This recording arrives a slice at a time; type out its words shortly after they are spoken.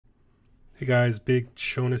Hey guys, Big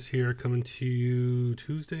Jonas here coming to you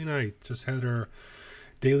Tuesday night. Just had our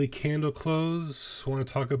daily candle close. Want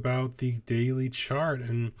to talk about the daily chart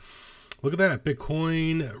and look at that.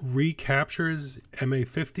 Bitcoin recaptures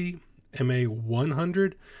MA50,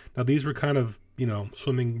 MA100. Now these were kind of,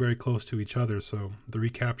 swimming very close to each other. So the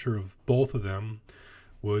recapture of both of them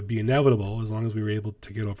would be inevitable as long as we were able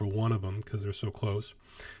to get over one of them because they're so close.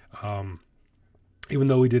 Even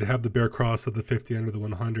though we did have the bear cross of the 50 under the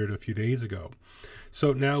 100 a few days ago.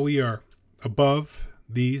 So now we are above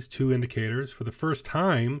these two indicators for the first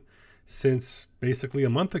time since basically a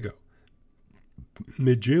month ago,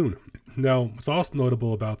 mid-June. Now, what's also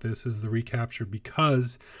notable about this is the recapture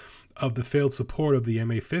because of the failed support of the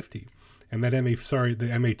MA50 and that the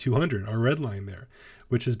MA200, our red line there,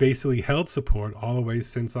 which has basically held support all the way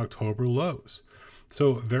since October lows.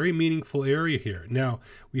 So very meaningful area here. Now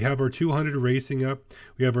we have our 200 racing up.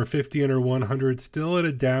 We have our 50 and our 100 still at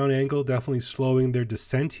a down angle, definitely slowing their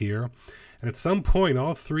descent here. And at some point,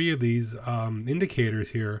 all three of these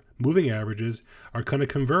indicators here, moving averages, are going to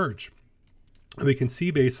converge. And we can see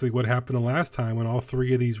basically what happened the last time when all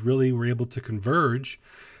three of these really were able to converge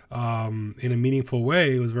in a meaningful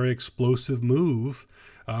way. It was a very explosive move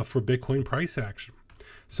for Bitcoin price action.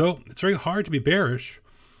 So it's very hard to be bearish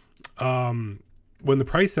when the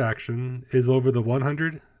price action is over the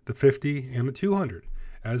 100, the 50, and the 200,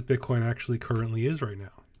 as Bitcoin actually currently is right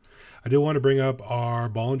now. I do want to bring up our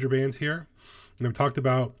Bollinger Bands here. And I've talked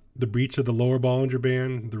about the breach of the lower Bollinger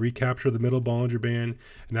Band, the recapture of the middle Bollinger Band,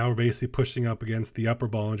 and now we're basically pushing up against the upper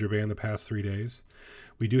Bollinger Band the past 3 days.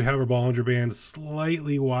 We do have our Bollinger Band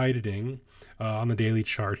slightly widening on the daily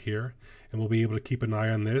chart here, and we'll be able to keep an eye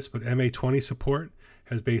on this. But MA20 support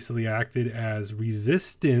has basically acted as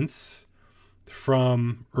resistance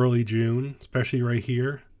from early June, especially right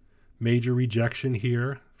here. Major rejection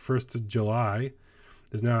here, 1st of July,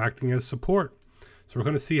 is now acting as support. So we're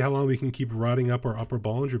going to see how long we can keep riding up our upper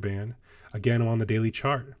Bollinger Band. Again, on the daily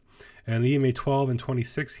chart. And the EMA 12 and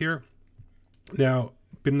 26 here. Now,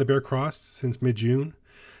 been in the bear cross since mid-June.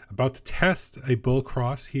 About to test a bull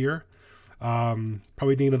cross here.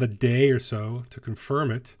 Probably need another day or so to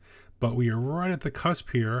confirm it. But we are right at the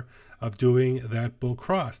cusp here of doing that bull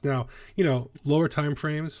cross. Now, lower time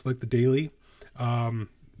frames like the daily,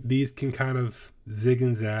 these can kind of zig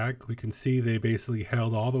and zag. We can see they basically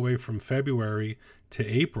held all the way from February to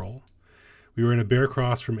April. We were in a bear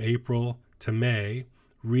cross from April to May,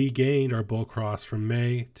 regained our bull cross from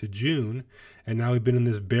May to June, and now we've been in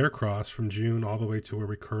this bear cross from June all the way to where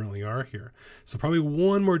we currently are here. So probably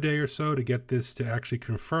one more day or so to get this to actually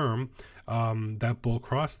confirm that bull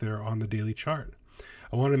cross there on the daily chart.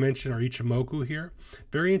 I want to mention our Ichimoku here.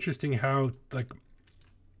 Very interesting how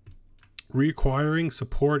reacquiring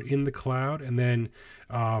support in the cloud, and then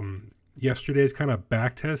yesterday's kind of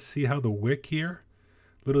back test. See how the wick here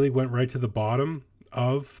literally went right to the bottom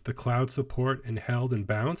of the cloud support and held and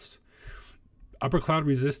bounced. Upper cloud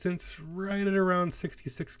resistance right at around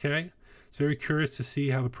 66K. It's very curious to see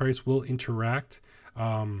how the price will interact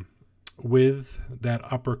with that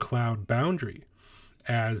upper cloud boundary,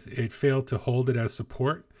 as it failed to hold it as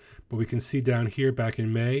support. But we can see down here back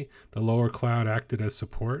in May, the lower cloud acted as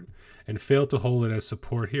support and failed to hold it as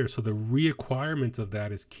support here. So the reacquirement of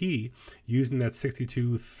that is key, using that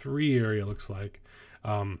 62.3 area, looks like,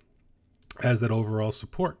 as that overall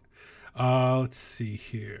support. Let's see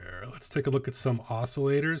here. Let's take a look at some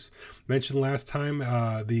oscillators. Mentioned last time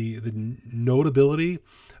the notability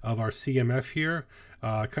of our CMF here,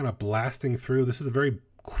 kind of blasting through. This is a very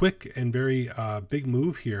quick and very big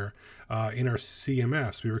move here in our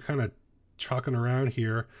CMS. We were kind of chalking around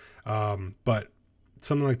here, but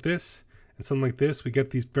something like this and something like this, we get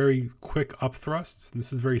these very quick up thrusts. And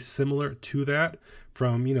this is very similar to that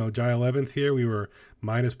from, July 11th here, we were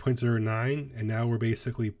minus 0.09, and now we're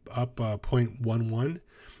basically up 0.11.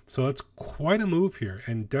 So that's quite a move here,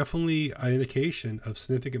 and definitely an indication of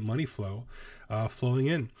significant money flow flowing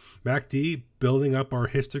in. MACD building up our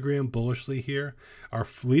histogram bullishly here. Our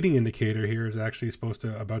leading indicator here is actually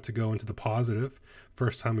about to go into the positive.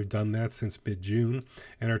 First time we've done that since mid-June,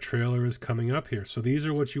 and our trailer is coming up here. So these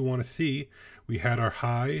are what you want to see. We had our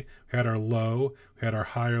high, we had our low, we had our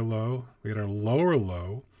higher low, we had our lower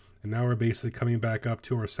low, and now we're basically coming back up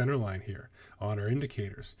to our center line here on our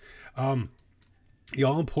indicators. The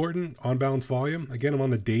all-important on-balance volume, again, I'm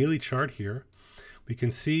on the daily chart here. We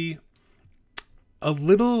can see a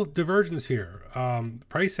little divergence here.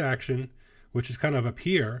 Price action, which is kind of up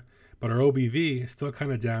here, but our OBV is still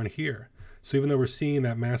kind of down here. So even though we're seeing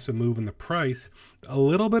that massive move in the price, a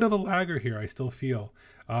little bit of a lagger here, I still feel,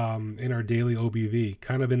 in our daily OBV,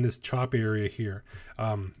 kind of in this chop area here.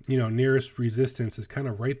 Nearest resistance is kind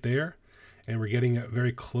of right there. and we're getting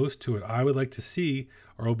very close to it. I would like to see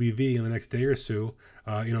our OBV in the next day or so,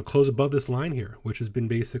 close above this line here, which has been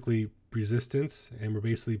basically resistance, and we're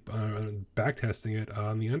basically back testing it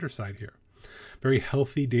on the underside here. Very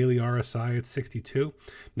healthy daily RSI at 62.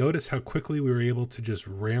 Notice how quickly we were able to just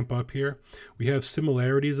ramp up here. We have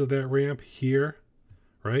similarities of that ramp here,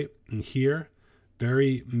 right? And here.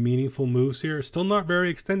 Very meaningful moves here. Still not very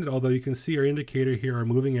extended, although you can see our indicator here, our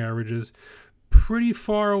moving averages, pretty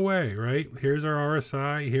far away, right? Here's our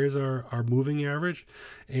RSI, here's our moving average.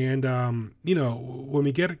 And, when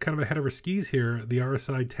we get kind of ahead of our skis here, the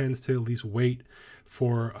RSI tends to at least wait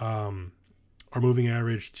for our moving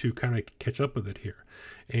average to kind of catch up with it here.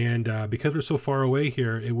 And because we're so far away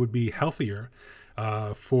here, it would be healthier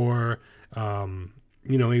for,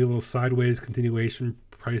 maybe a little sideways continuation,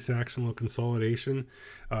 price action, a little consolidation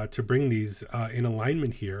to bring these in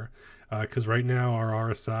alignment here, because right now our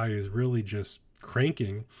RSI is really just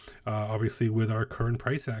cranking, obviously, with our current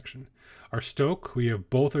price action. Our Stoke, we have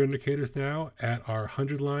both our indicators now at our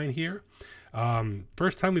 100 line here.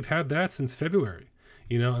 First time we've had that since February,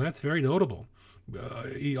 and that's very notable.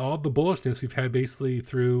 All the bullishness we've had basically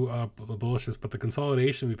through the bullishness, but the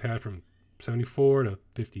consolidation we've had from 74 to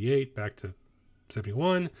 58 back to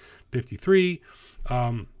 71, 53.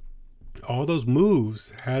 All those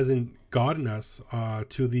moves hasn't gotten us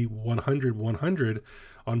to the 100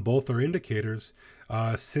 on both our indicators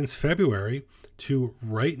since February to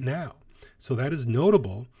right now. So that is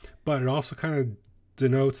notable, but it also kind of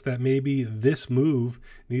denotes that maybe this move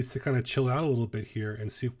needs to kind of chill out a little bit here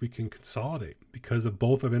and see if we can consolidate, because of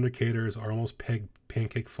both of indicators are almost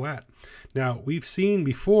pancake flat. Now, we've seen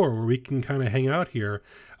before where we can kind of hang out here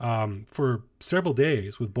for several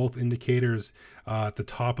days with both indicators at the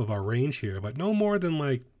top of our range here, but no more than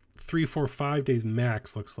like 3, 4, 5 days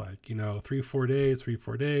max, looks like, 3, 4 days,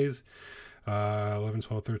 11,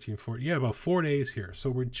 12, 13, 14, about 4 days here. So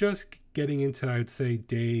we're just getting into, I'd say,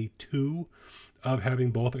 day 2 of having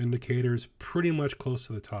both indicators pretty much close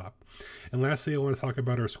to the top. And lastly, I want to talk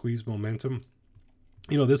about our squeeze momentum.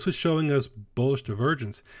 This was showing us bullish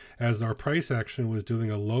divergence. As our price action was doing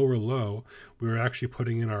a lower low, we were actually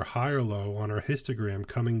putting in our higher low on our histogram,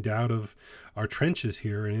 coming down of our trenches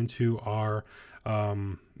here and into our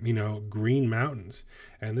green mountains.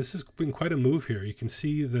 And this has been quite a move here. You can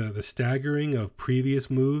see the staggering of previous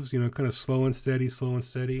moves, kind of slow and steady.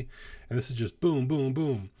 And this is just boom, boom,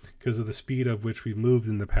 boom, because of the speed of which we've moved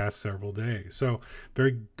in the past several days. So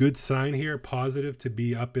very good sign here, positive to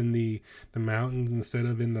be up in the mountains instead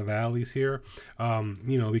of in the valleys here.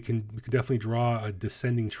 We can definitely draw a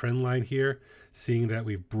descending trend line here, seeing that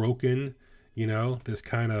we've broken this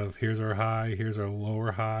kind of, here's our high, here's our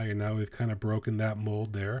lower high, and now we've kind of broken that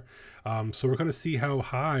mold there. So we're going to see how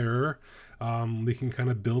higher we can kind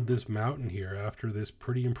of build this mountain here after this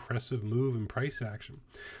pretty impressive move in price action.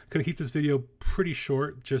 I'm going to keep this video pretty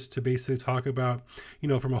short just to basically talk about,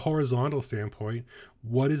 from a horizontal standpoint,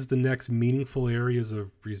 what is the next meaningful areas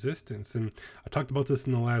of resistance. And I talked about this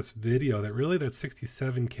in the last video, that really that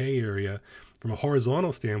 67K area from a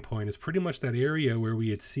horizontal standpoint is pretty much that area where we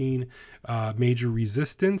had seen major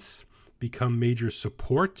resistance become major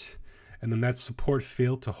support, and then that support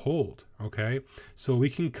failed to hold. Okay, so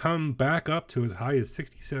we can come back up to as high as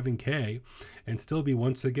 67K and still be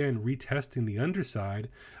once again retesting the underside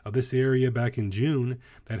of this area back in June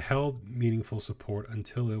that held meaningful support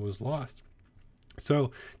until it was lost.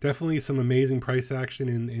 So definitely some amazing price action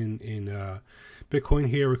in Bitcoin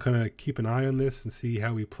here. We're going to keep an eye on this and see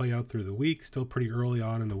how we play out through the week. Still pretty early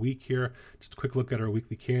on in the week here. Just a quick look at our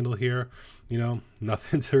weekly candle here.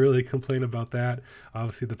 Nothing to really complain about that.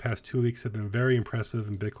 Obviously, the past 2 weeks have been very impressive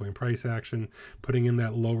in Bitcoin price action, putting in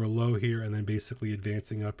that lower low here and then basically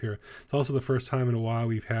advancing up here. It's also the first time in a while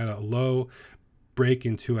we've had a low break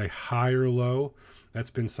into a higher low. That's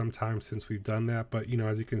been some time since we've done that, but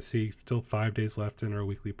as you can see, still 5 days left in our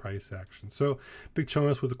weekly price action. So Big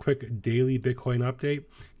Chonas with a quick daily Bitcoin update.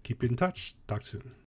 Keep in touch. Talk soon.